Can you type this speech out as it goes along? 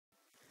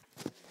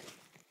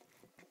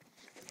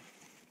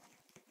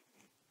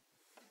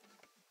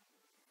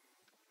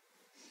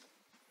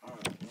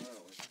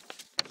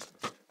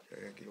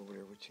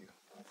at you.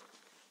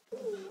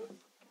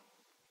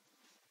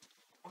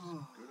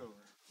 Scoot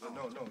over.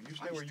 No, you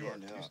stay where you are.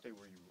 You stay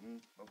where you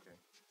are. Okay.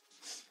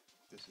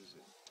 This is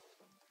it.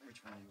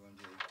 Which one you want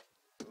to do?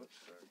 Oops,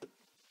 sorry.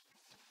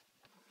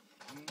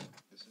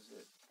 This is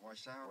it.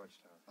 Watchtower?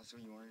 Watchtower. That's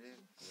what you want to do?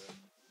 Yeah.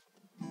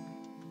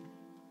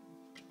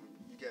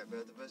 You got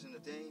both of us in the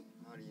thing?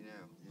 How do you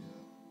know? Yeah.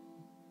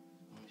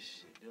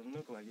 Shit, doesn't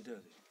look like it,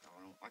 does it?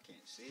 I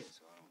can't see it,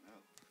 so I don't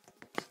know.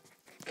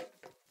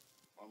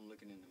 I'm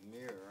looking in the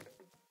mirror.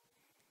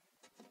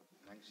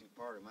 And I can see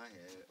part of my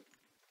head.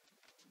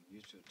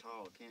 You're too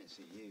tall, I can't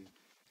see you.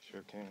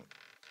 Sure can't.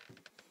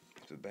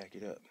 So back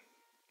it up.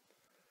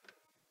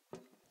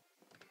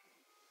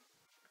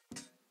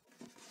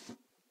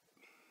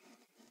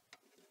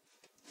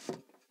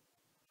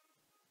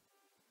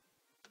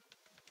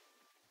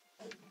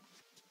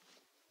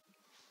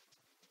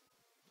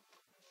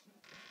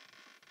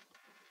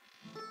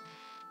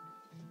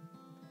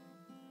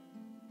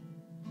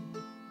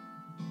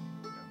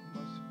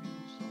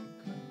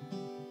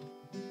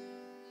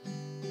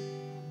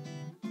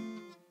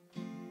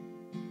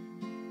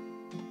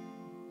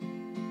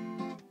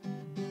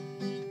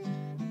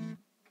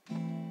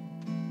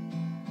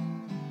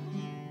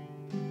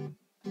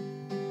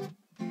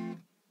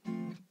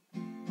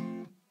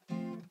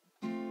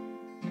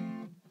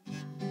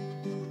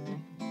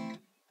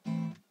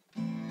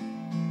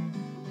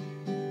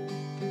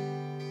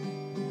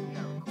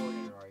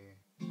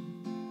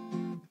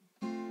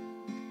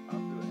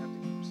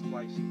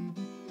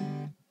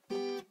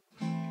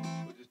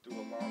 We'll just do a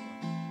long one.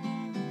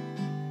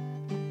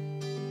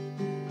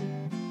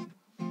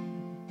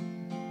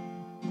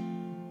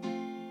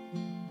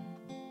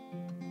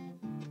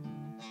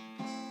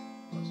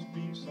 Must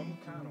be some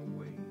kind of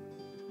way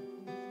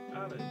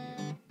out of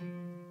here.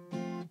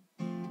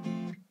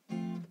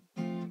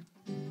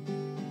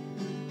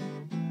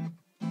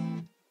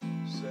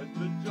 Said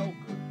the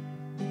Joker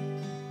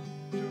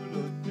to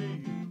the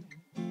thief.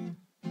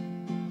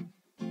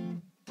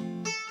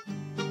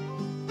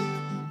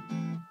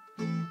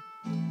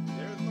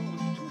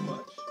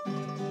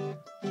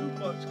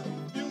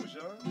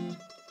 Confusion.